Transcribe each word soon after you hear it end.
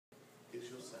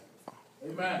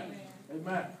Amen.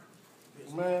 Amen.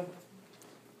 Amen.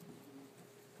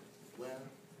 Where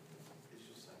is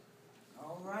your sacrifice?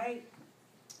 All right.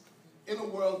 In the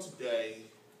world today,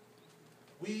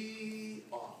 we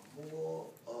are more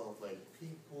of a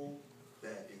people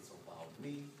that it's about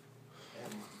me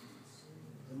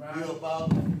and my needs.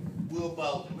 We're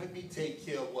about, let me take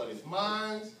care of what is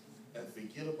mine and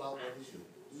forget about what is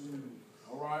yours.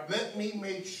 All right. Let me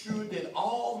make sure that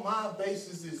all my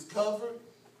bases is covered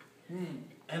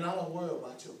and I don't worry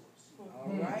about yours.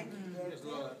 All right. Yes,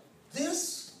 Lord.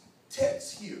 This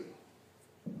text here,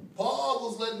 Paul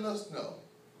was letting us know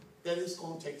that it's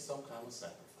going to take some kind of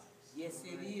sacrifice. Yes,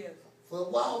 it is. For a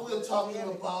while we're talking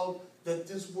about that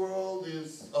this world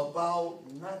is about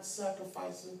not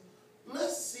sacrificing.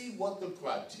 Let's see what the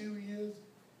criteria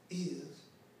is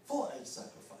for a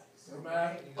sacrifice.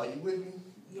 Amen. Are you with me?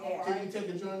 Yeah. Can we take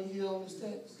a journey here on this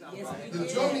text? Yes, we The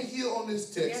can. journey here on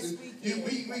this text, Yes,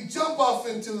 we jump off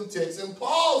into the text, and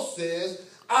Paul says,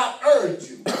 I urge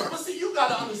you. But see, you got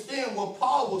to understand what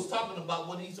Paul was talking about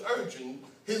when he's urging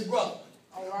his brother.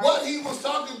 All right. What he was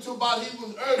talking to about, he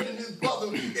was urging his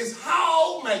brother, is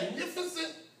how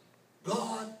magnificent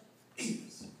God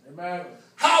is. Amen.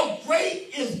 How great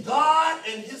is God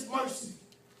and his mercy.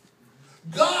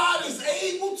 God is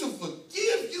able to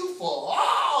forgive you for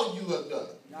all you have done.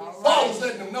 Paul is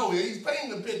letting them know here. He's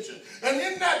painting a picture. And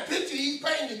in that picture he's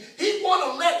painting, he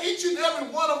want to let each and every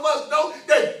one of us know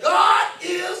that God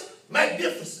is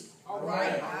magnificent. All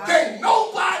right. Can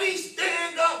nobody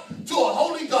stand up to a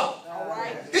holy God? All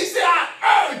right. He said,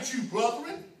 I urge you,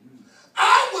 brethren.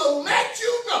 I will let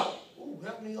you know. Ooh,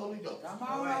 help me, Holy Ghost. Come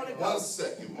on, Holy One Ghost.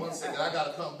 second. I got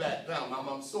to come back down.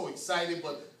 I'm so excited,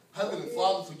 but Heavenly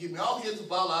Father, forgive me. All heads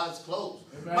about our eyes closed.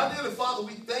 Amen. My dear Father,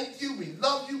 we thank you, we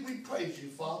love you, we praise you,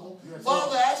 Father. Yes,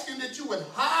 Father, Lord. asking that you would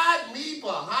hide me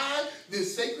behind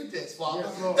this sacred desk, Father,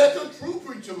 Yes, Lord. that the true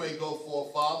preacher may go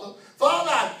forth, Father. Father,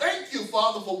 I thank you,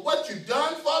 Father, for what you've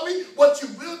done for me, what you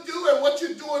will do, and what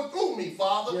you're doing through me,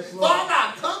 Father. Yes, Lord. Father,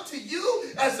 I come to you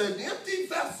as an empty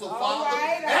vessel, All Father,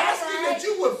 right, all asking right. that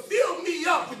you would fill me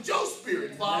up with your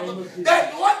spirit, Father, name of Jesus.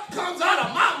 that what comes out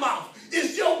of my mouth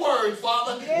is your word,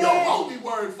 Father, Yes. your holy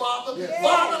word, Father. Yes.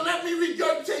 Father, let me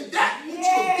regurgitate that which Yes.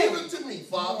 you have given to me,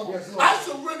 Father. Yes, Lord. I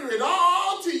surrender it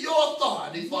all to your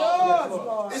authority, Father. Yours, Lord.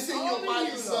 Lord. It's in your Only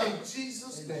mighty you, Son, Lord.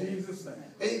 Jesus' In name. Jesus' name.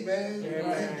 Amen. Amen.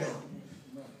 Amen.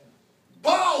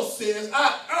 Paul says,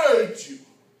 I urge you.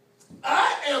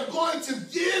 I am going to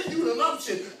give you an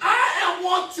option. I am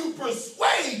want to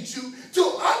persuade you to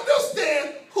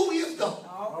understand who is God.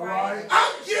 All All right. right.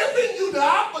 I'm giving you the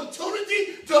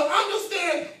opportunity to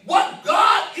understand what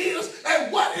God is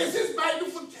and what is his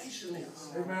magnification is.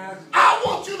 Amen. I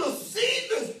want you to see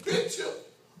this picture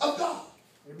of God.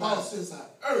 Amen. Paul says,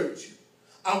 I urge you.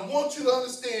 I want you to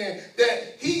understand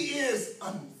that he is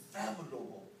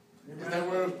unfathomable. Is that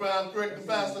word correct,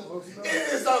 Pastor?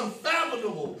 It is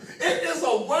unfathomable. It is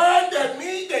a word that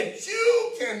means that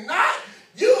you cannot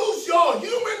use your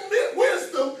human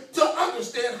wisdom to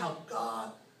understand how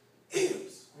God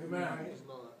is. Amen.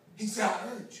 He said, I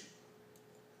urge you.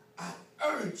 I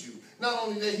urge you. Not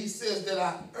only that, he says that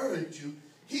I urge you.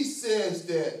 He says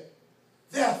that,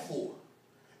 therefore,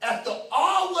 after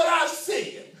all what I've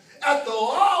said, after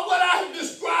all what I've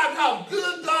described how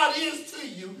good God is to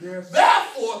you, Yes.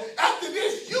 therefore, after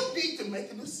this, you need to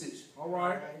make a decision. All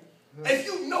right. If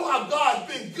you know how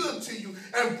God's been good to you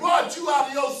and brought you out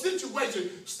of your situation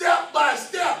step by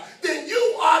step, then you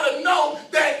ought to know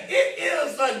that it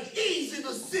is an easy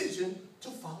decision to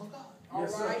follow God. All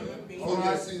Yes, sir. right. Oh,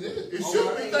 yes, it is. It All should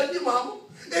right. be. Thank you, Mama.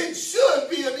 It should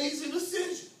be an easy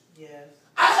decision. Yes.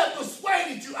 I have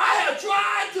persuaded you. I have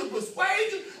tried to persuade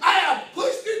you. I have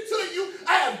pushed it to you.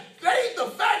 I have laid the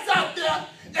facts out there.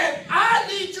 And I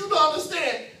need you to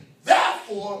understand,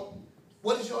 therefore,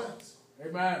 what is your answer?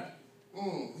 Amen.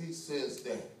 He says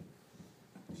that.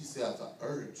 He says, I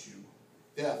urge you,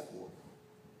 therefore,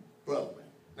 brethren.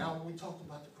 Now, when we talked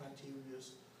about the criteria,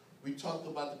 we talked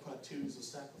about the criteria of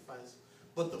sacrifice.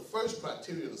 But the first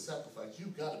criteria of sacrifice,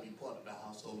 you've got to be part of the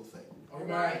household of faith. All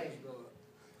right.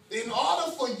 In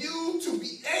order for you to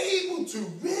be able to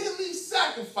really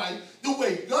sacrifice the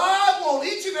way God wants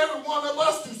each and every one of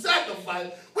us to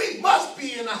sacrifice, we must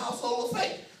be in the household of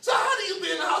faith. So how do you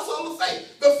be in the household of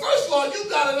faith? The first of all, you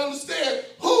got to understand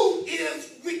who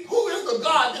is the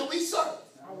God that we serve.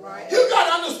 All right. You got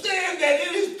to understand that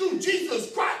it is through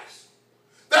Jesus Christ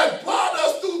that brought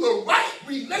us through the right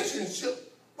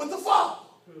relationship with the Father.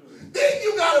 Then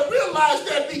you got to realize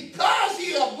that because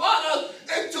he has brought us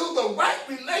into the right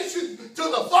relation to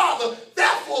the Father,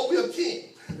 therefore we are kin.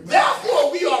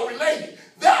 Therefore we are related.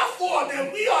 Therefore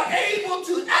that we are able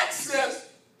to access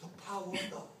the power of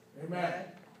Amen.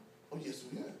 Oh, yes,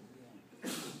 we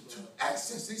are. To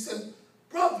access, he said,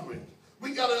 brethren,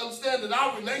 we got to understand that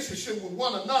our relationship with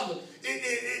one another,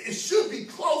 it should be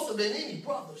closer than any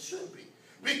brother should be.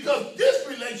 Because this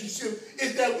relationship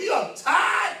is that we are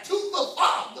tied to the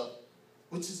Father,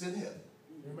 which is in heaven.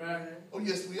 Amen. Oh,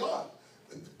 yes, we are.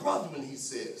 Brethren, he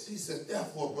said,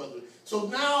 therefore, brethren. So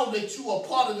now that you are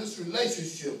part of this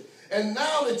relationship, and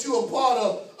now that you are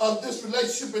part of this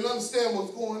relationship and understand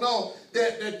what's going on,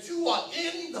 that you are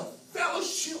in the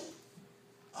fellowship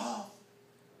of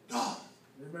God.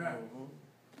 Amen.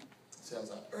 It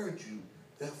says, I urge you,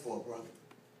 therefore, brother.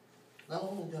 Not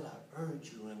only that I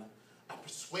urge you and I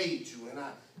persuade you and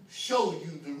I show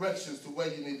you directions to where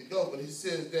you need to go, but he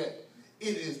says that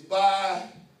it is by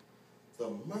the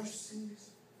mercies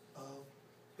of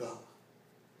God.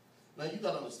 Now you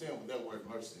got to understand what that word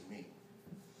mercy means.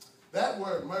 That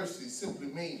word mercy simply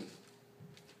means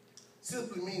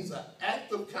an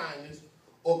act of kindness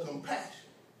or compassion.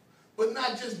 But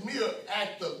not just mere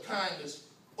act of kindness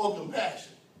or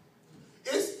compassion.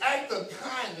 It's act of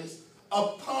kindness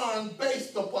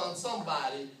based upon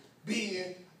somebody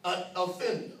being an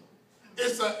offender.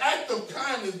 It's an act of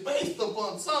kindness based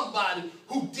upon somebody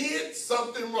who did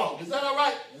something wrong. Is that all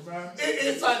right? Amen.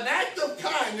 It's an act of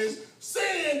kindness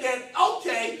saying that,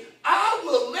 okay, I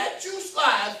will let you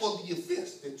slide for the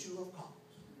offense that you have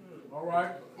caused. All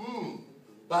right.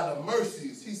 By the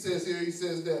mercies, he says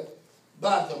that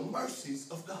by the mercies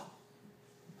of God.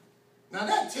 Now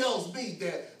that tells me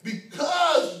that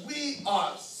because we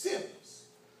are sinners,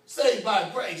 saved by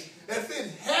grace, if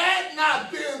it had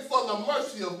not been for the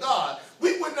mercy of God,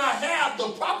 we would not have the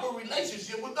proper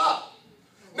relationship with God.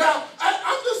 Now,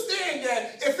 I understand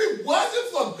that if it wasn't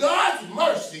for God's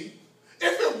mercy,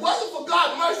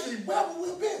 where would we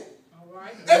have been? All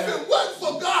right. If it wasn't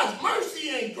for God's mercy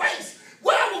and grace,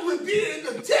 where would we be in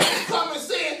the text coming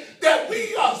saying that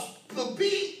we are to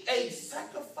be a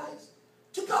sacrifice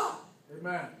to God?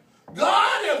 Amen.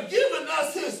 God has given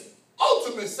us his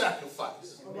ultimate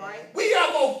sacrifice. All right. We have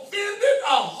offended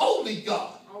a holy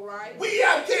God. All right. We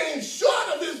have came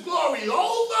short of his glory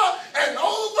over and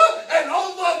over and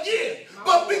over again.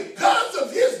 But because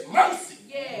of his mercy,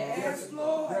 Yes,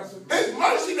 Lord. his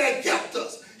mercy that kept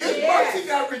us, his Yes. mercy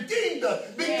that redeemed us,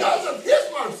 because of his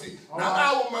mercy, not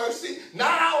our mercy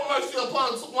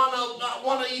upon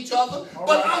one of each other,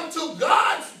 but unto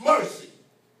God's mercy.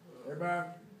 Amen.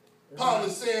 Paul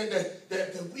is saying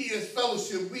that we as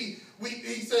fellowship,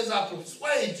 he says, I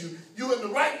persuade you, you're in the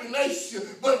right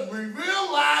relationship, but we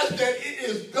realize that it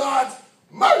is God's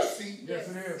mercy Yes,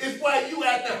 it is. is where you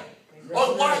at now,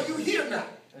 or why you here now.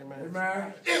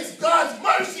 Amen. It's God's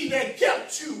mercy that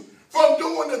kept you from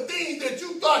doing the things that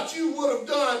you thought you would have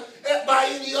done by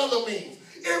any other means.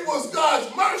 It was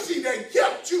God's mercy that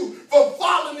kept you from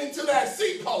falling into that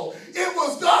sinkhole. It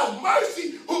was God's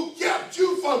mercy who kept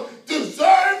you from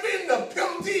deserving the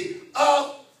penalty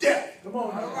of death. Come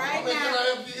on. All right Can I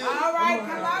now. help you? All right,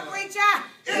 come on, preacher.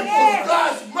 It was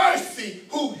God's mercy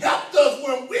who helped us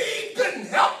when we couldn't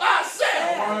help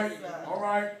ourselves. All right. All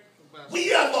right. We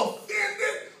have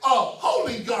offended a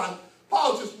holy God.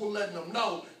 Paul just was letting them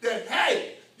know that,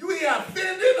 hey, you have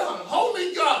offended a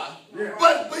holy God. Yeah.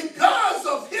 But because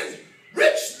of his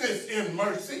richness in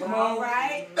mercy, Come on. All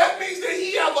right. that means that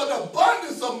he has an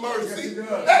abundance of mercy. Yes, he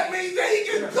does. That means that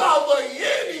he can cover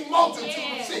any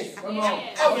multitude of sins. Come on.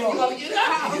 I mean, you got to get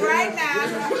out All here. right now.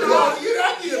 You got to get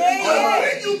out here. Yeah. But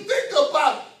when you think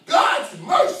about God's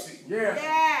mercy, Yeah.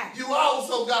 Yeah. you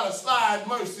also got to slide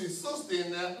mercy sister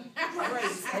in there.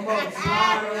 Come on.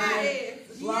 Slide on in.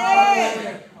 Slide on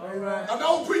in. Amen. An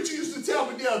old preacher used to tell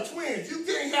me they're twins. You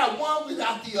can't have one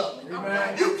without the other.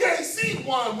 Amen. You can't see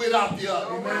one without the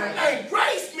other. Amen. And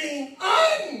grace means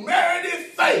unmerited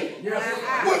favor,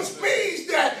 Yes. which means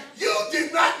that you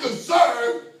did not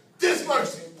deserve this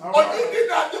mercy. All Or right. you did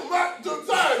not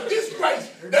deserve this grace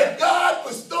that God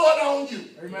bestowed on you.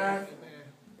 Amen.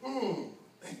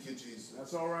 Thank you, Jesus.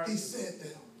 That's all right. He said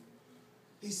that.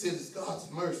 He said it's God's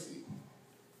mercy.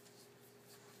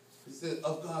 He said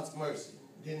of God's mercy.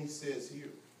 Then he says here,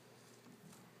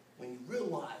 when you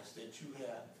realize that you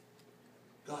have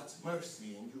God's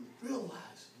mercy and you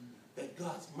realize that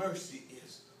God's mercy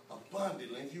is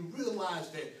abundant and you realize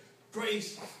that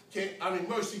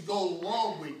mercy goes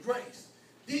along with grace,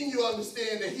 then you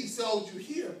understand that he sold you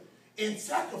here in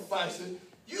sacrificing.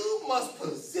 You must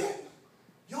present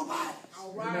your body.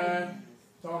 All right. Amen.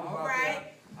 Talk All about right.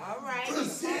 All right.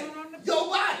 Present Come on the- your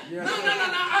body. Yes.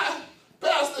 No.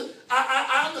 Pastor,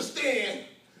 I understand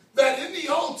that in the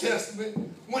Old Testament,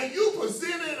 when you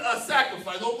presented a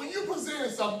sacrifice, or when you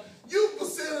presented something, you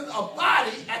presented a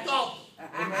body at the altar.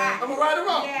 Am I right or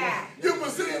wrong? Yeah. You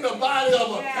presented in the body of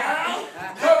a cow,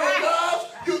 covered doves.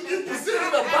 You present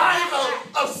in the body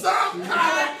of some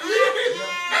kind of living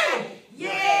animal.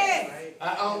 Yes.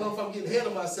 I don't know if I'm getting ahead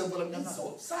of myself, but I'm getting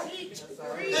so excited. It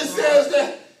says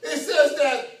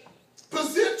that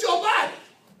present your body.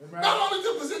 Not only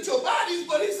to present your bodies,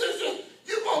 but he says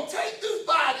you're going to take this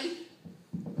body,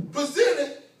 present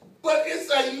it, but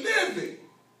it's a living.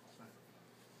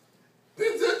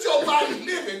 Present your body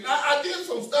living. I did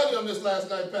some study on this last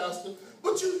night, Pastor,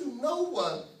 but you know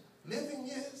what living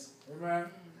is? Amen.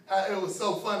 It was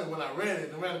so funny when I read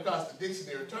it and ran across the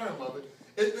dictionary term of it.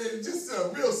 It's just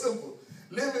real simple.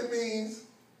 Living means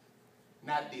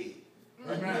not dead.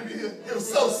 Right? It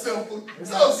was so simple and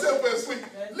sweet.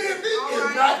 Living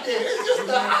is not dead. It's just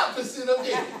the opposite of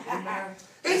dead.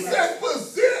 It says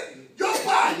present your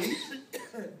body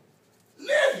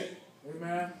living.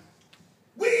 Amen.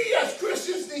 We as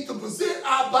Christians need to present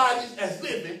our bodies as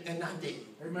living and not dead.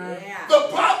 Amen. Yeah. The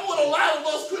problem with a lot of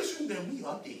us Christians that we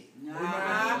are dead.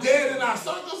 Nah. Dead in our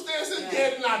circumstances,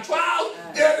 dead in our trials,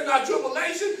 dead in our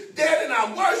tribulation, dead in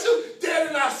our worship, dead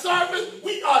in our service.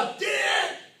 We are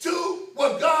dead to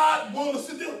what God wants us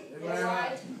to do.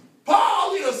 Amen.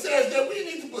 Paul here says that we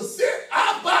need to present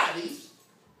our bodies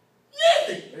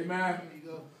living. Amen.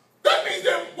 That means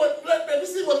that, let me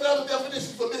see what another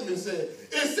definition for living says.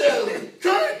 It says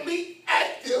currently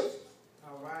active,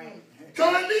 All right.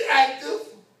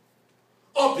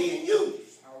 or being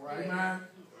used. All right. Amen.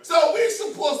 So we're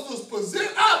supposed to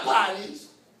present our bodies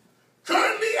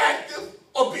currently active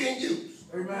or being used.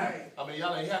 Amen. I mean,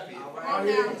 y'all ain't happy yet. All right.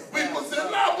 Now. We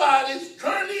present our bodies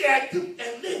currently active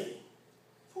and living.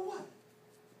 For what?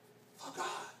 For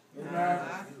God. Amen.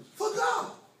 For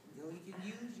God. So he can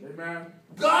use you. Amen.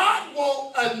 God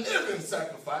wants a living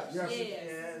sacrifice. Yes.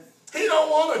 Yes. He don't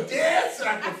want a dead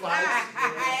sacrifice.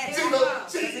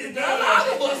 See, a lot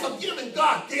of us are giving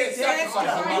God dead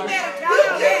sacrifice. You better We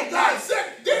call give that.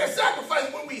 God dead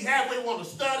sacrifice when we halfway want to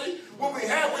study, when we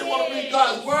halfway want to read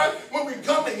God's word, when we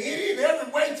come in any and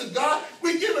every way to God.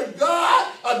 We giving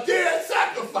God a dead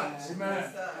sacrifice.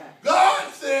 Amen.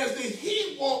 God says that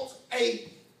he wants a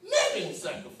living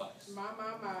sacrifice. My.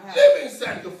 Living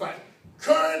sacrifice.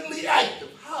 Currently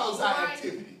active. How's our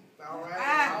activity? All right.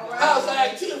 How's our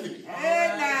activity?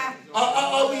 Hey, now.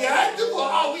 Are we active or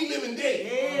are we living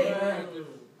dead?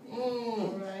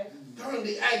 Amen.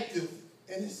 Currently active.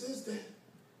 And it says that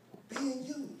being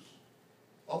used.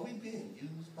 Are we being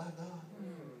used by God?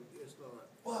 Yes, Lord.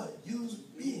 What?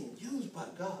 Being used by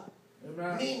God.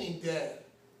 Amen. Meaning that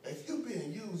if you're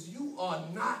being used, you are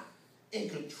not in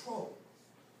control,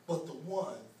 but the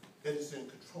one that is in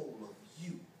control of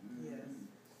you. Yes.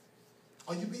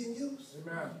 Are you being used?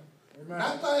 Amen. Amen.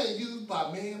 Not being used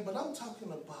by man, but I'm talking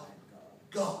about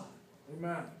God.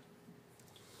 Amen.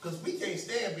 Because we can't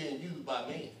stand being used by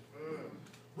man.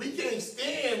 We can't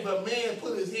stand the man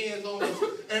put his hands on us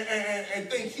and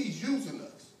think he's using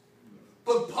us.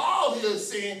 But Paul here is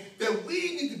saying that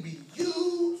we need to be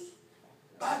used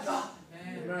by God.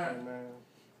 Amen.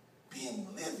 Being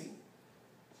living.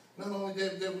 Not only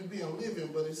that we being living,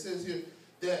 but it says here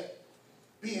that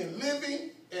being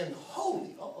living and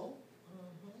holy.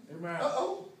 Amen.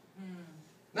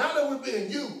 Now that we're being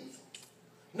used,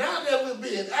 now that we're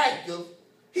being active,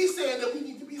 he's saying that we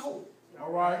need to be holy.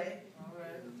 All right.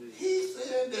 He's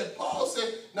saying that Paul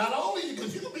said, not only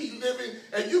because you can be living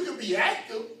and you can be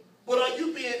active, but are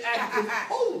you being active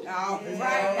holy? All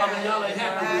right. I mean, y'all ain't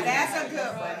happy with me. That's a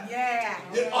good one. Yeah.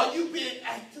 Then are you being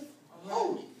active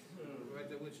holy? Right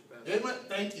there with you, Pastor. Amen.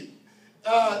 Thank you.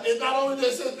 It not only that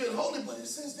it says being holy, but it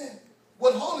says that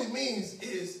what holy means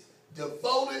is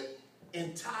devoted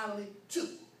entirely to.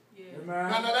 Amen.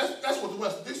 Now that's what the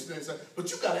Western Dictionary says. But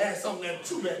you got to add something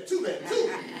to that too.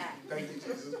 Thank you,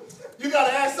 Jesus. You got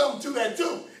to add something to that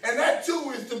too. And that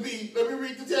too is to be, let me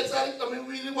read the text out. Let me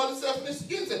read what the definition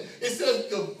gives it. It says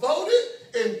devoted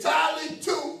entirely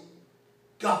to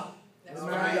God.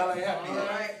 Amen. Y'all ain't happy. All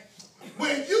right.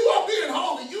 When you are being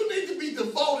holy, you need to be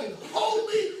devoted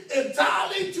wholly,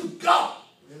 entirely to God.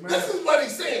 Amen. This is what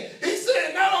he's saying. He's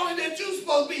saying not only that you're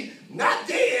supposed to be not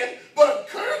dead, but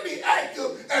currently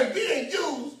active and being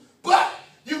used, but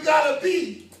you gotta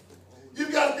be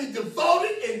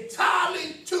devoted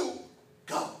entirely to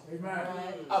God. Amen.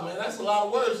 I mean, that's a lot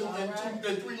of words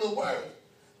in three little words.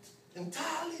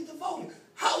 Entirely devoted.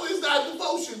 How is our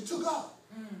devotion to God?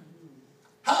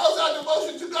 How is our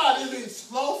devotion to God? Is it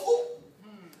slothful?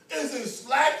 Is it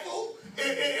slackful?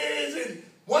 Is it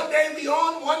one day we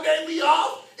on, one day we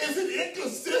off? Is it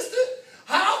inconsistent?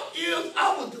 How is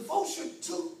our devotion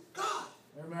to God?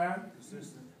 Amen.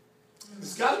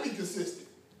 It's got to be consistent.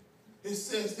 He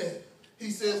says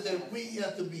that we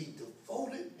have to be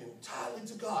devoted entirely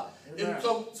to God. Amen. And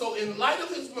so in light of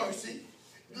his mercy,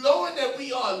 knowing that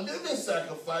we are living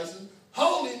sacrifices,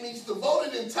 holy means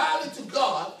devoted entirely to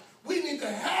God, we need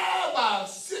to have our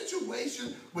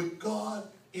situation with God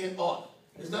in order.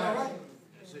 Is that all right?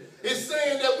 It's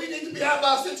saying that we need to have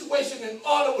our situation in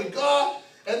order with God.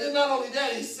 And then not only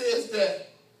that, it says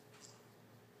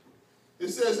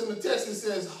in the text, it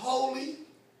says holy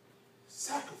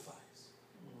sacrifice.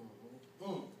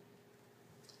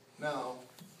 Now,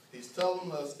 he's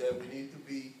telling us that we need to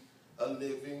be a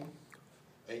living,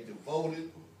 a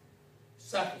devoted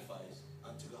sacrifice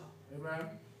unto God. Amen.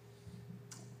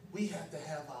 We have to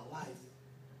have our life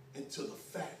into the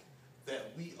fact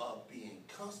that we are being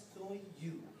constantly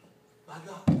used by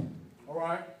God. All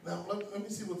right. Now, let me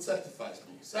see what sacrifice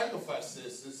means. Sacrifice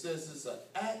says it's an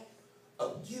act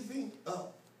of giving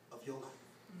up of your life.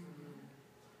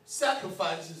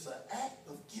 Sacrifice is an act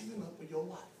of giving up of your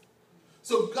life.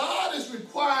 So God is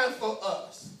requiring for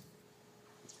us,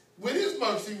 with his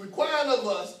mercy, requiring of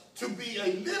us to be a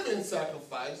living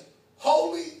sacrifice,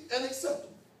 holy and acceptable.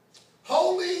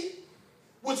 Holy,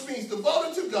 which means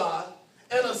devoted to God,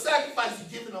 and a sacrifice is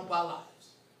giving up our lives.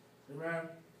 Amen.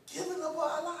 Giving up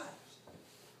our lives.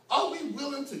 Are we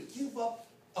willing to give up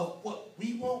of what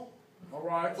we want All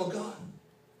right. for God?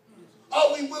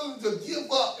 Are we willing to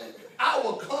give up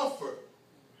our comfort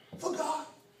for God?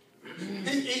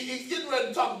 He's getting ready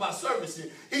to talk about service here.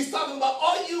 He's talking about,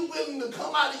 are you willing to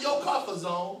come out of your comfort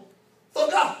zone for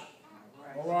God?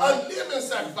 All right. A living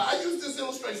sacrifice. I use this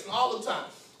illustration all the time.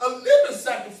 A living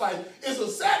sacrifice is a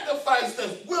sacrifice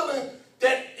that's willing,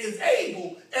 that is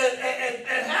able,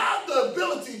 and have the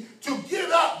ability to get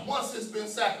up once it's been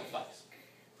sacrificed.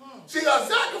 See, a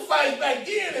sacrifice back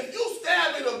then, if you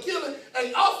stab it or kill it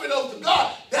and offer it up to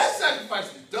God, that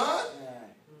sacrifice is done.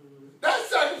 That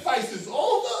sacrifice is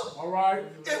over. All right.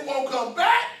 It won't come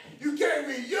back. You can't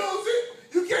reuse it.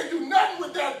 You can't do nothing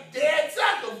with that dead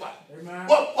sacrifice. Amen.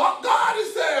 But what God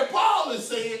is saying, Paul is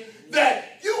saying,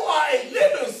 that you are a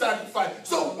living sacrifice.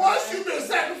 So once you've been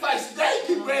sacrificed today,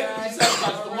 get ready to be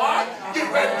sacrificed tomorrow.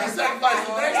 Get ready to be sacrificed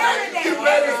the next day. Get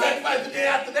ready to sacrifice the day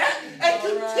after that. And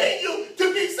continue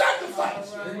to be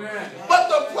sacrificed. Amen. But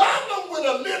the problem with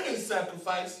a living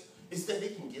sacrifice is that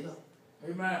it can get up.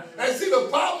 Amen. And see, the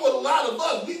problem with a lot of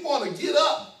us, we want to get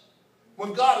up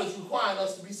when God is requiring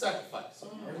us to be sacrificed.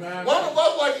 Amen. One of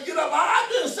us like to get up. I've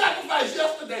been sacrificed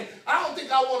yesterday. I don't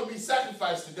think I want to be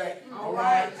sacrificed today. All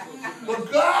right.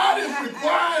 But God is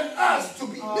requiring us to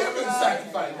be living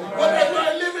sacrifice. What that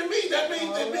word living mean? That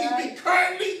means it means be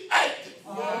currently active.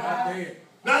 Not dead.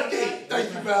 Not dead.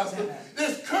 Thank you, Pastor.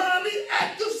 This currently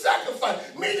active sacrifice,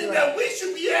 meaning that we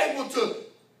should be able to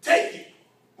take it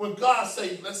when God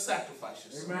says, let's sacrifice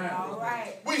yourself. Amen. All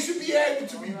right. We should be able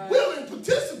to be willing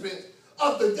participants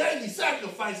of the daily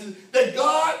sacrifices that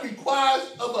God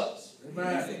requires of us.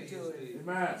 Amen.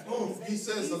 Amen. He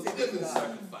says a living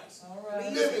sacrifice. All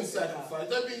right. Living sacrifice.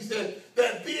 That means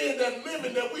that being that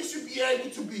living, that we should be able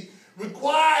to be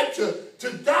required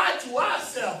to die to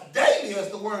ourselves daily, as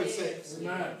the word says,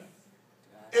 Amen.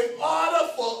 in order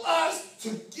for us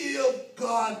to give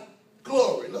God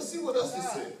glory. Let's see what else it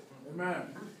says.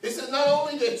 Amen. It says not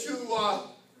only that you are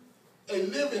a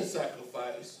living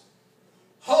sacrifice,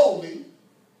 holy,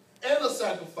 and a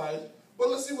sacrifice, but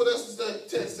let's see what else the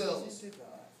text tells us.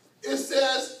 It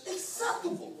says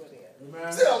acceptable.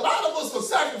 Amen. See, a lot of us are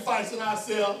sacrificing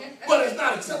ourselves, but it's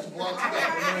not acceptable unto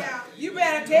God. You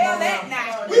better tell that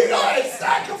now. We are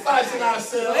sacrificing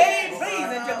ourselves, It ain't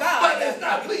pleasing to God. but it's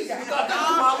not pleasing to God. That's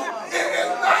the problem. It is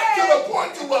not to the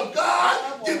point to where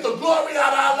God gets the glory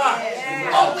out of our lives.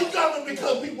 Oh, we coming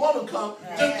because we want to come,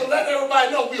 just to let everybody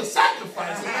know we're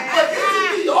sacrificing. But this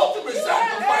is the ultimate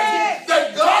sacrifice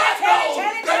that God knows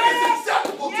that is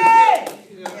acceptable to Him.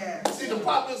 See, the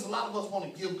problem is a lot of us want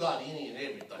to give God any and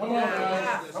everything. Come on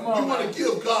now. Come We on. want now. to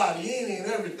give God any and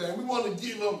everything. We want to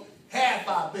give Him half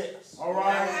our best. All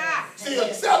right. See,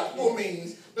 acceptable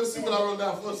means, let's see what I wrote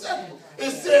down for acceptable.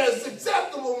 It says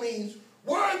acceptable means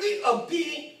worthy of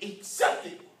being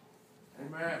accepted.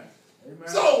 Amen. Amen.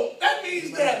 So that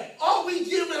means that are we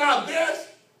giving our best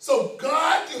so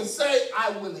God can say,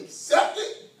 I will accept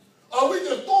it? Or are we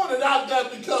just throwing it out there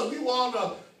because we want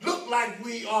to look like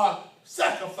we are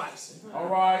sacrificing All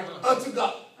right. unto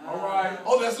God? All right.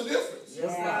 Oh, that's a difference.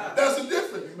 Yes, That's a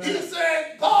difference. Amen. He's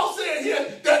saying, Paul said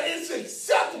here that it's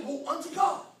acceptable unto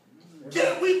God.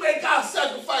 Can we make our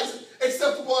sacrifices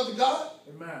acceptable unto God?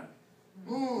 Amen.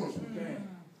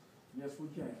 Yes, we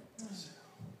can. Yes,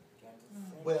 we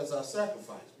can. Where's our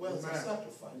sacrifice? Where's our Amen.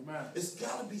 sacrifice? Amen. It's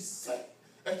got to be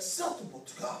acceptable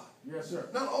to God. Yes, sir.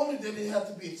 Not only did it have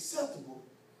to be acceptable,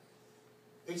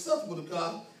 acceptable to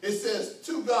God. It says,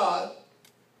 to God,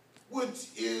 which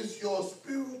is your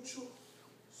spiritual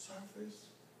service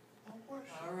of worship.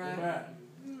 All right.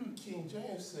 Amen. King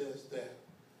James says that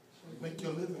make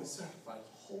your living sacrifice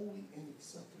holy and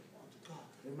acceptable unto God,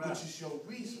 Amen. which is your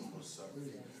reasonable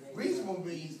service. Reasonable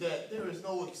means that there is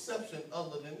no exception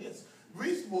other than this.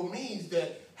 Reasonable means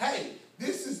that, hey,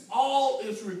 this is all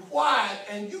is required,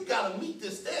 and you got to meet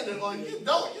this standard, or you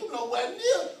don't, you nowhere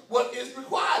near what is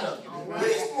required of you. Right.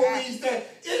 Reasonable means that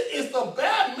it is the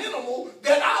bare minimal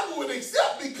that I would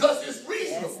accept because it's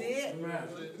reasonable. That's it. Amen.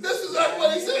 This is like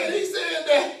what he said. He said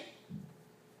that,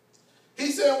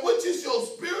 he said, which is your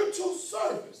spiritual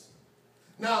service.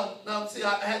 Now, see,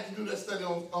 I had to do that study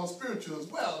on spiritual as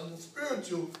well. And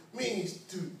spiritual means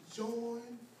to join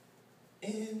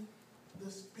in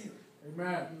the spirit.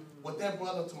 Amen. What that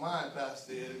brought up to mind,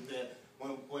 Pastor, is that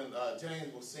when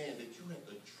James was saying that you have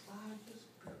to try the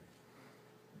spirit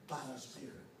by the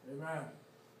spirit. Amen.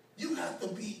 You have to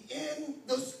be in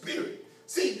the spirit.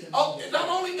 See, not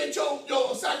only that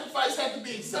your sacrifice has to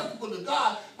be acceptable to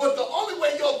God, but the only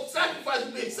way your sacrifice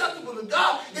will be acceptable to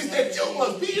God is that you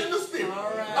must be in the spirit.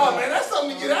 Right. Oh man, that's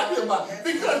something to get happy about.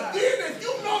 Because then if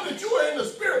you know that you are in the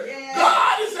spirit,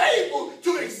 God is able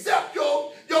to accept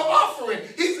your offering.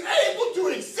 He's able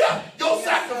to accept your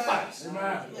sacrifice.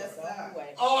 Amen. Yes, sir.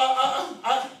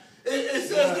 It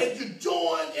says that you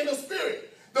join in the spirit.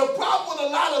 The problem with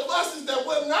a lot of us is that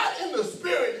we're not in the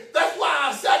spirit. That's why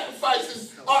our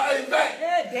sacrifices are in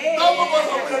vain. Some of us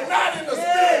are not in the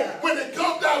spirit when it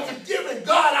comes down to giving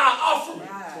God our offering.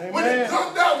 Right. When it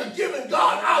comes down to giving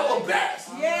God our best.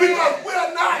 Yeah. Because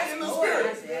we're not in the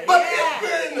spirit. But if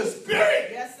we're in the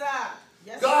spirit, Yes, sir.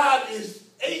 Yes, sir. God is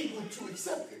able to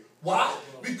accept it. Why?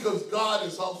 Because God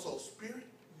is also spirit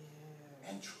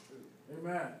and truth.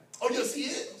 Amen. Oh, yes, he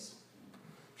is.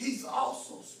 He's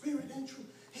also spirit and truth.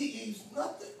 He is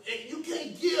nothing. And you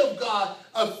can't give God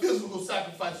a physical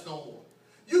sacrifice no more.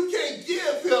 You can't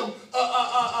give him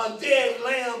a dead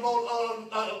lamb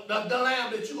on the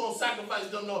lamb that you're going to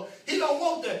sacrifice no more. He don't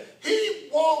want that. He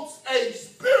wants a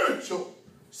spiritual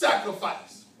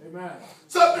sacrifice. Amen.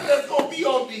 Something that's going to be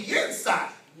on the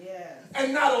inside Yes.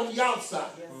 and not on the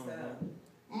outside. Yes, sir.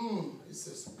 It's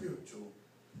a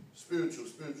spiritual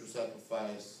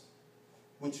sacrifice,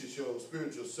 which is your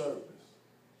spiritual service.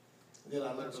 Then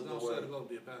I looked Pastor, at the don't say the word. vote,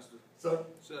 dear Pastor. Sir?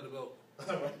 Say the vote.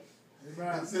 All right.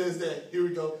 Amen. It says that, here we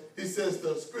go. He says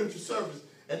the spiritual service,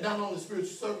 and not only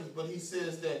spiritual service, but he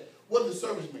says that, what does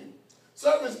service mean?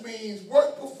 Service means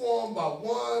work performed by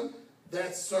one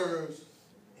that serves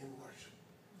in worship.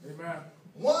 Amen.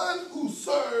 One who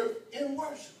serves in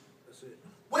worship. That's it.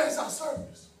 Where's our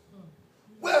service?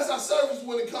 Where's our service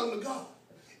when it comes to God?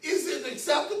 Is it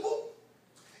acceptable?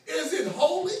 Is it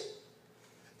holy?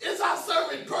 Is our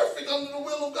service perfect under the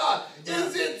will of God?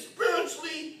 Is it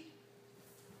spiritually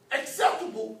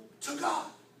acceptable to God?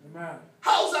 Amen.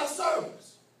 How's our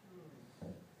service?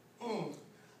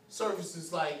 Service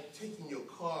is like taking your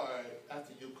car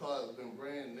after your car has been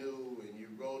brand new and you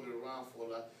rode it around for a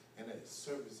lot, and that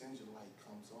service engine light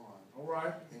comes on All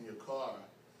right. in your car,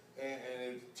 and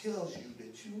it tells you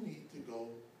that you need to go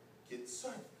get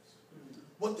service.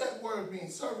 What that word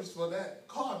means, service for that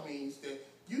car, means that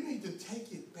you need to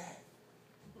take it back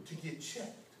to get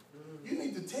checked. You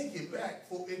need to take it back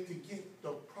for it to get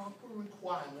the proper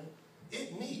requirement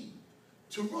it needs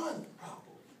to run properly.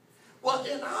 Well,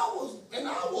 in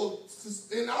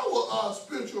our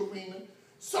spiritual arena,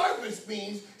 service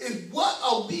means is what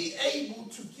are we able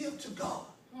to give to God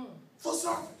for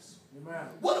service? Amen.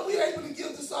 What are we able to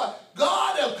give to God?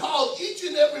 God has called each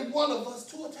and every one of us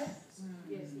to a task.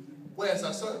 Where's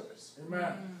our service?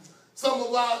 Amen. Some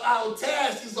of our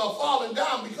tasks are falling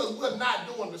down because we're not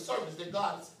doing the service that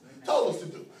God has told us to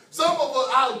do. Some of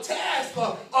our tasks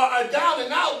are down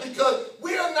and out because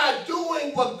we are not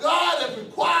doing what God has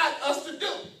required us to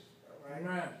do.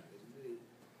 Amen.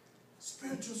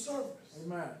 Spiritual service.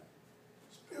 Amen.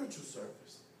 Spiritual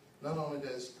service. Not only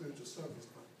that, it's spiritual service,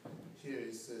 but here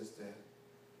it says that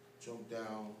jump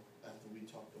down after we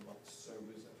talked about the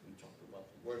service, after we talked about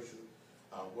the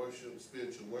worship,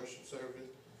 spiritual worship service.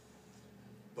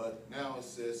 But now it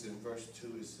says in verse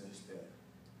 2, it says that,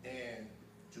 and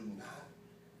do not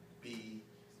be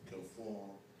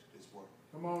conformed to this world.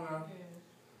 Come on now.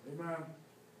 Amen.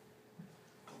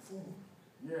 Conform.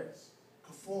 Yes.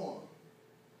 Conform.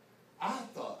 I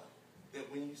thought that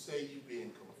when you say you're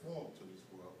being conformed to this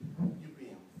world, you're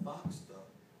being boxed up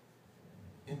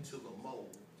into the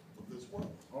mold of this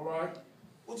world. All right.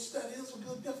 Which that is a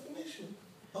good definition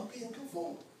of being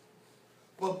conformed.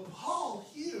 But Paul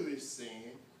here is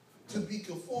saying to be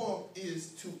conformed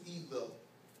is to either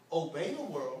obey the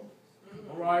world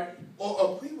All right.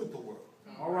 or agree with the world.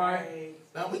 All right.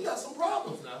 Now, we got some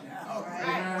problems now. All right.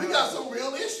 Amen. We got some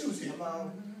real issues here. Come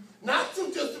on. Not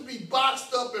just to be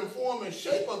boxed up and form and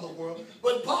shape of the world,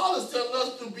 but Paul is telling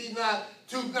us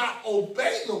to not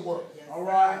obey the world. Yes, All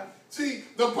right. See,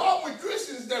 the problem with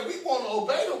Christians is that we want to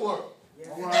obey the world. Yes,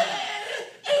 All sir. right.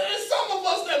 And some of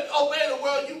us that obey the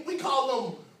world, we call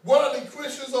them worldly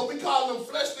Christians or we call them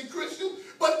fleshly Christians.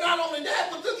 But not only that,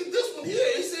 but look at this one here.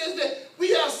 It says that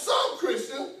we have some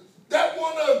Christians that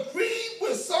want to agree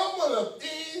with some of the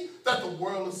things that the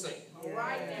world is saying.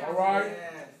 Yes. All right. Yes.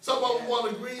 Some of them want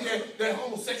to agree that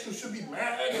homosexuals should be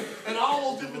married and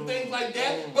all those different things like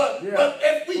that. But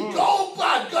if we go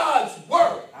by God's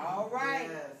word, All right.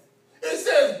 he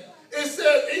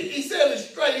said it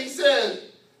straight. He said,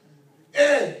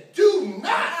 and do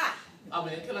not. I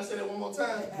mean, can I say that one more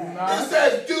time? Do not. It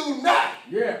says, do not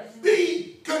Yeah.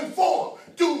 be conformed.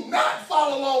 Do not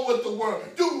follow along with the world.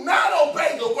 Do not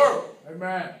obey the world.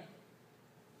 Amen.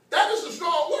 That is a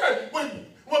strong word.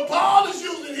 When Paul is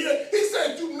using here, he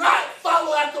says, do not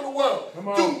follow after the world. Come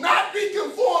on. Do not be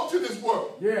conformed to this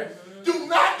world. Yes. Do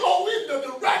not go in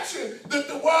the direction that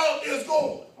the world is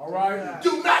going. All right.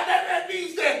 Do not. That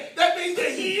means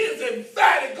that he is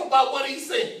emphatic about what he's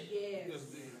saying. Yes.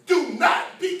 Do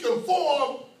not be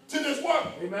conformed to this world.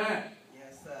 Amen.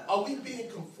 Yes, sir. Are we being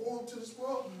conformed to this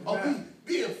world? Are we Amen.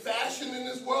 being fashioned in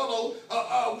this world?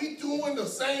 Are we doing the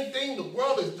same thing the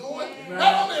world is doing? Amen.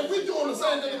 Not only are we doing the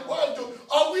same thing the world is doing,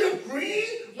 are we agreeing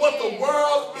what the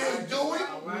world is doing?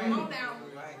 All right. Come on now.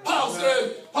 All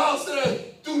right. Paul says,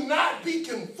 do not be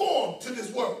conformed to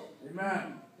this world.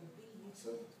 Amen.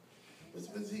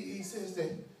 But he says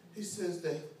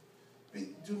that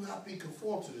do not be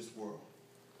conformed to this world.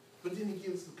 But then he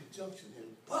gives the conjunction here.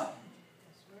 But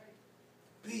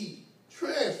be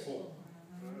transformed.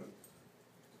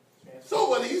 So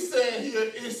what he's saying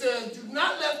here is saying, do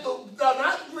not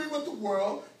agree with the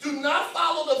world. Do not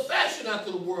follow the fashion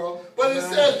after the world. But it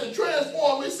says to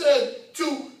transform. It says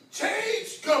to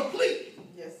change completely.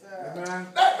 Yes, sir. Amen.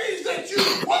 That means that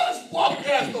you once walked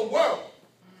as the world,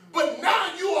 but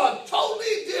now you are a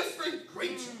totally different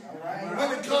creature All right.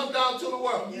 when it comes down to the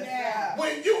world. Yes, sir.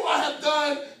 When you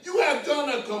have done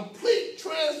a complete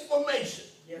transformation.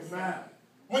 Yes, sir. Amen.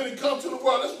 When it comes to the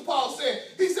world, that's what Paul said.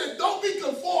 He said, don't be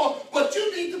conformed, but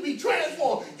you need to be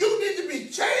transformed. You need to be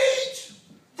changed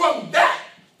from that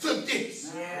to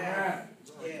this. Yeah.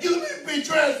 Amen. You need to be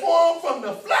transformed from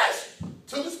the flesh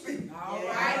to the spirit. All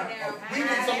Yeah. right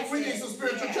now. We need some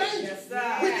spiritual changes. Yes,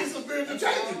 sir. We need some spiritual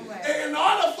changes. Always. And in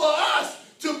order for us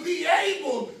to be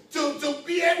able to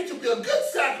be a good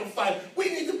sacrifice, we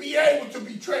need to be able to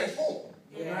be transformed.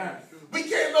 Amen. We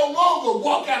can't no longer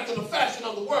walk after the fashion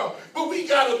of the world, but we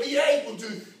got to be able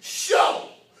to show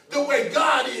the way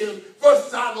God is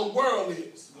versus how the world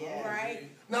is. Yeah. All right.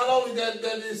 Not only that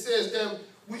it says that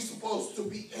we're supposed to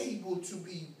be able to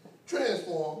be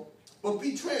transformed, but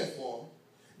be transformed.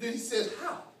 Then he says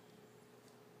how?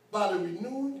 By the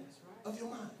renewing of your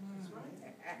mind.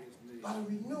 By the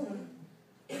renewing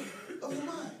of your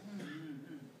mind.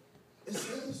 It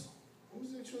says, let me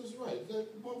make sure it's right. That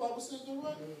what Bible says it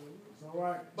right? It's all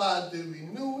right. By the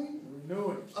renewing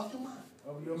Renewing of your mind.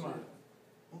 of your mind.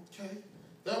 Okay?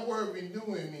 That word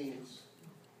renewing means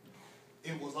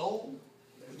it was old,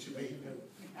 but you made it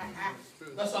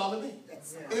new. That's all it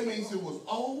means. It means it was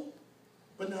old,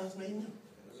 but now it's made new.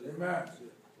 Amen.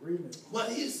 Reading it.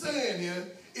 What he's saying here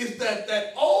is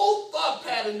that old thought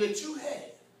pattern that you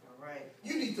had, All right.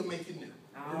 you need to make it new.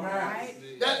 All right.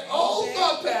 That old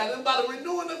thought pattern, by the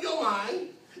renewing of your mind,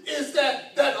 is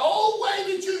that old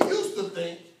way that you used to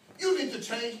think, you need to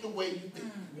change the way you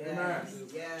think. Yes.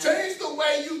 Yes. Change the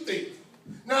way you think.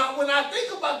 Now, when I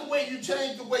think about the way you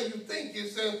change the way you think, it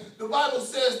says, the Bible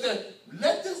says that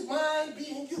let this mind be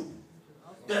in you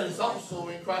that is also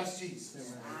in Christ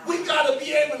Jesus. We got to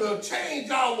be able to change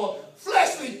our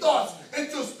fleshly thoughts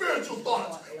into spiritual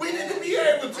thoughts. We need to be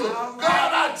able to guard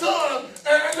our tongue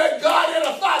and let God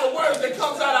edify the words that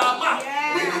comes out of our mouth.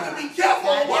 We need to be careful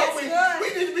on what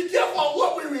we need to be careful on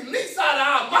what we release out of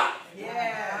our mouth.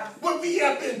 Yeah. When we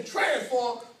have been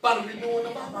transformed by the renewing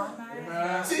of our mind.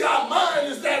 Amen. See, our mind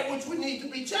is that which we need to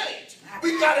be changed.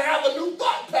 We got to have a new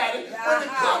thought pattern when it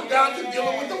comes down to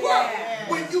dealing with the world.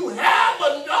 When you have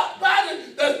a thought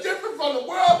pattern that's different from the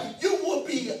world, you will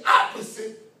be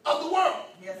opposite of the world.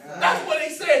 Yes, sir. That's what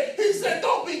he said. He said,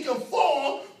 don't be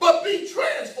conformed, but be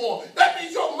transformed. That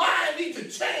means your mind needs to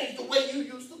change the way you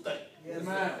used to think.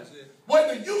 That's it.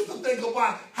 When you used to think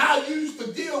about how you used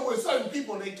to deal with certain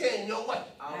people that came your way.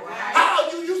 All right.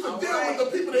 How you used to All deal right.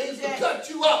 with the people that used to cut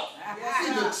you up. Yeah. You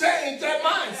need to change that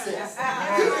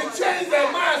mindset. You need to change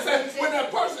that mindset when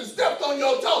that person stepped on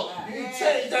your toe. You need to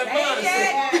change that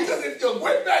mindset. Because if you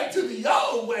went back to the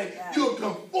old way, you'll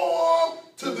conform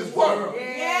to this world.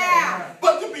 Yeah.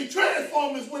 But to be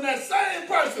transformed is when that same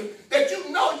person that you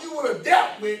know you would have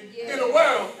dealt with in the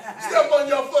world step on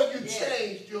your foot, you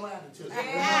changed your attitude.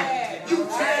 Yeah. You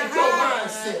changed your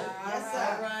mindset. Yes,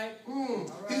 sir.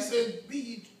 He said,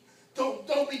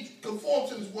 don't be conformed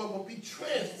to this world, but be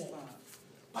transformed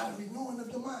by the renewing of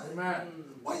your mind. Amen.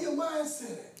 Where your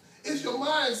mindset at? Is your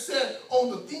mindset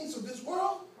on the things of this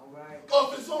world? All right.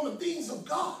 Or if it's on the things of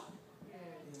God?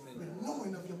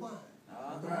 Renewing of your mind.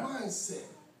 The mindset.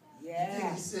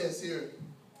 Then he says here,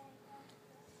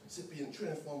 being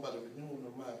transformed by the renewing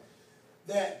of mind,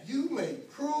 that you may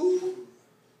prove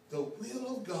the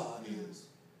will of God is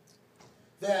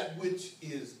that which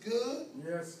is good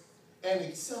Yes. and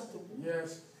acceptable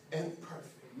Yes. and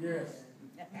perfect. Yes.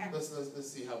 Let's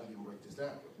see how we can break this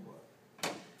down.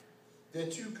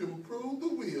 That you can prove the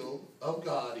will of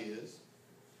God is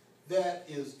that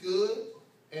is good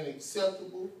and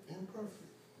acceptable and perfect.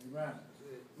 Amen.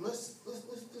 Let's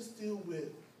deal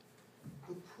with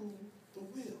the prove the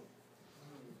will.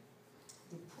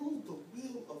 To prove the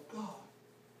will of God.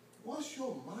 Once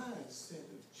your mindset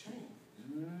is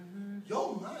changed,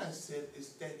 your mindset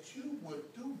is that you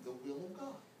would do the will of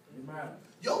God. Amen.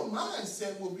 Your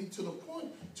mindset will be to the point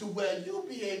to where you'll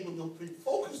be able to be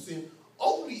focusing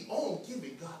only on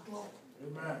giving God glory.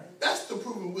 Amen. That's the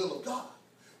proven will of God.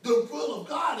 The will of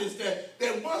God is that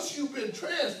once you've been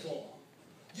transformed,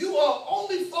 you are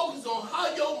only focused on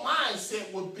how your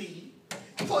mindset will be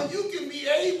so you can be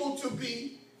able to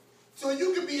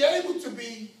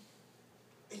be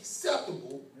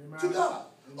acceptable to God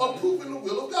or proving the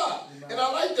will of God. And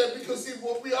I like that because see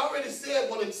what we already said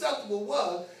what acceptable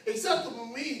was. Acceptable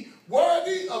means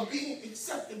worthy of being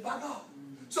accepted by God.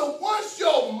 So once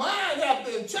your mind has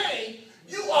been changed,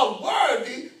 you are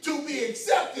worthy to be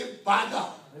accepted by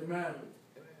God. Amen.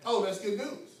 Oh, that's good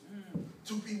news.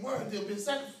 To be worthy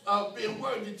of being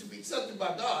worthy to be accepted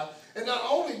by God. And not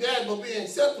only that, but being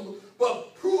acceptable,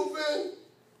 but proving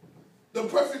the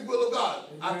perfect will of God.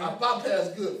 I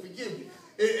bypassed good, forgive me.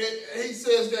 He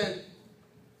says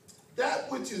that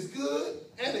which is good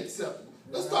and acceptable.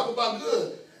 Let's talk about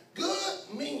good. Good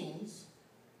means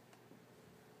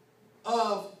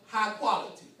of high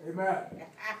quality. Amen.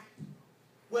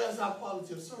 Where's our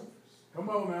quality of service? Come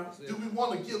on now. Do we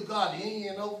want to give God any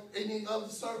other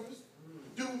service?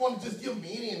 Do we want to just give him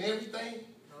any and everything?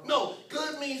 No.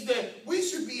 Good means that we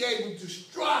should be able to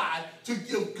strive to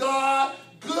give God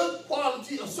good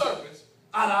quality of service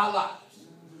out of our lives.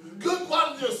 Good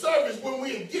quality of service when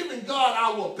we are giving God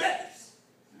our best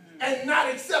and not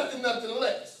accepting nothing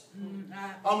less.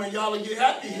 I mean, y'all will get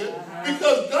happy here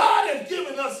because God has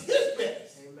given us his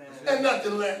best and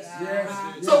nothing less.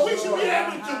 Yes. So we should be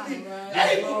able to be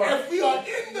able, if we are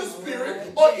in the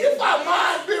spirit, or if our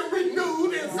mind's been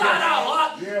renewed inside our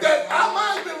heart, that our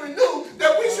mind's been renewed,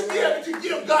 that we should be able to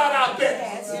give God our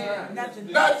best. Not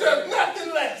just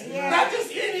nothing less. Not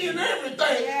just any and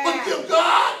everything, but give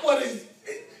God what is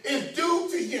due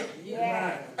to him.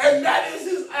 And that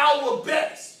is our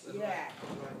best.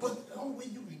 But the only way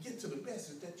you can get to the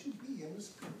best is that you be in the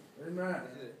spirit. Amen.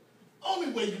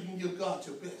 Only way you can give God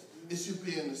your best is you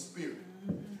be in the spirit.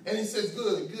 And he says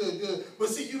good, good, good. But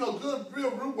see, you know, good,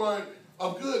 real root word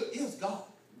of good is God.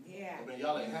 I mean,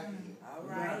 y'all ain't happy here. All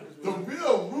right. The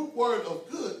real root word of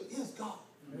good is God.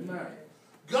 Amen.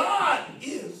 God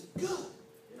is good.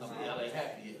 I mean, y'all ain't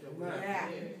happy here.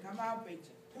 Come on, preacher.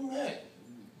 Amen.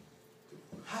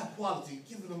 High quality,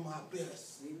 giving them my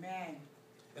best. Amen.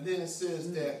 And then it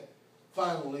says that,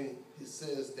 finally, it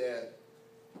says that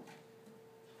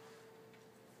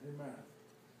Amen.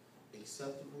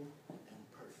 acceptable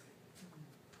and perfect.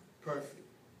 Perfect.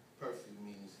 Perfect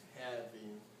means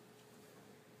having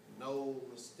no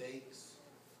mistakes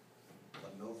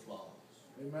but no flaws.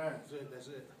 Amen. That's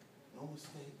it. No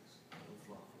mistakes, no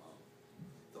flaws.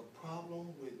 The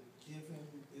problem with giving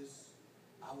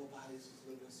our bodies as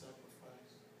living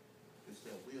sacrifice is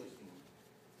that we are human.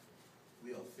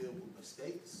 We are filled with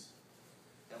mistakes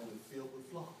and we're filled with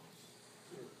flaws.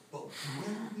 But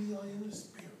when we are in the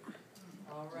spirit,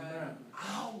 our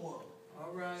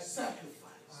sacrifice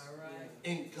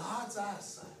in God's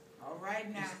eyesight All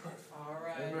right now. is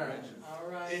perfect. Amen.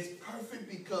 It's perfect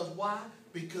because why?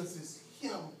 Because it's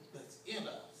him that's in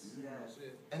us That's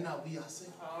it. and not we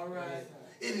ourselves. All right.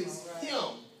 It is him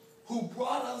who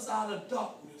brought us out of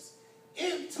darkness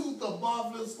into the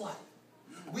marvelous light.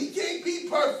 We can't be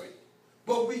perfect,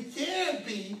 but we can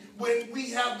be when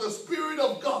we have the Spirit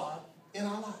of God in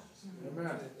our lives.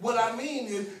 Amen. What I mean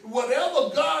is, whatever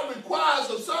God requires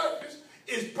of service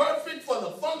is perfect for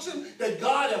the function that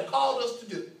God has called us to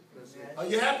do. Are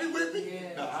you happy with me?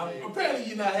 Yes. No, apparently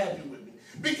you're not happy with me.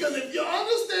 Because if you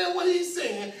understand what he's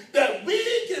saying, that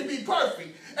we can be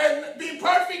perfect, and be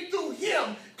perfect through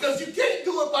him, because you can't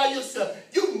do it by yourself.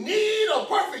 You need a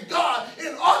perfect God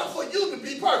in order for you to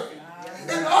be perfect.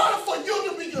 In order for you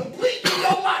to be complete in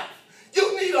your life,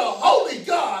 you need a holy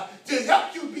God to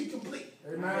help you be complete.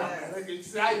 Amen. That's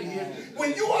exciting here.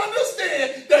 When you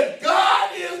understand that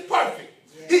God is perfect,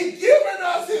 He's given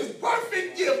us His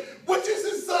perfect gift, which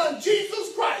is His Son,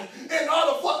 Jesus Christ, in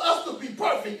order for us to be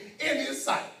perfect in His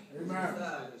sight. Amen.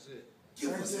 That's it.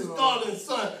 Give us His darling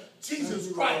Son,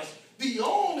 Jesus Christ, the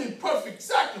only perfect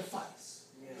sacrifice.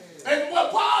 And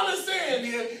what Paul is saying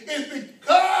here is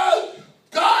because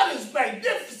God is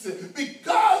magnificent,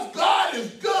 because God is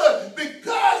good,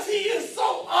 because He is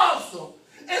so awesome.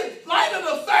 In light of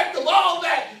the fact of all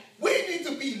that, we need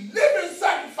to be living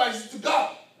sacrifices to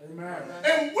God. Amen.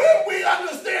 And when we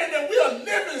understand that we are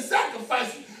living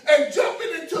sacrifices and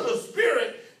jumping into the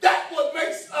Spirit, that's what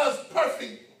makes us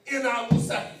perfect in our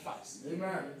sacrifice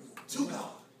Amen. to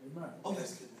God. Amen. Oh,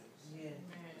 that's good news.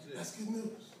 That's good news.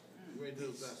 Great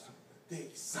deal, Pastor. The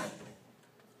excitement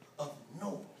of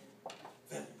knowing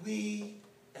that we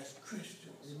as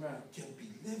Christians Amen. can be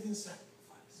living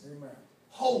sacrifice, Amen.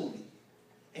 holy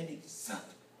and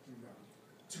acceptable Amen.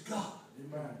 to God,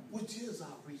 Amen. which is our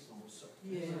reasonable service,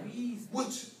 Yeah.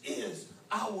 which is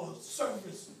our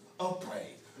service of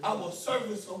praise, our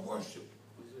service of worship,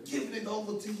 giving it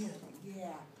over to Him.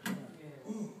 Yeah.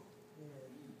 Mm.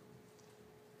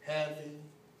 Having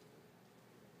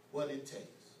what it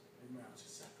takes Amen. to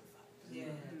sacrifice. Yeah.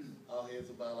 All heads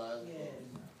about our eyes.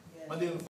 Yeah. My dear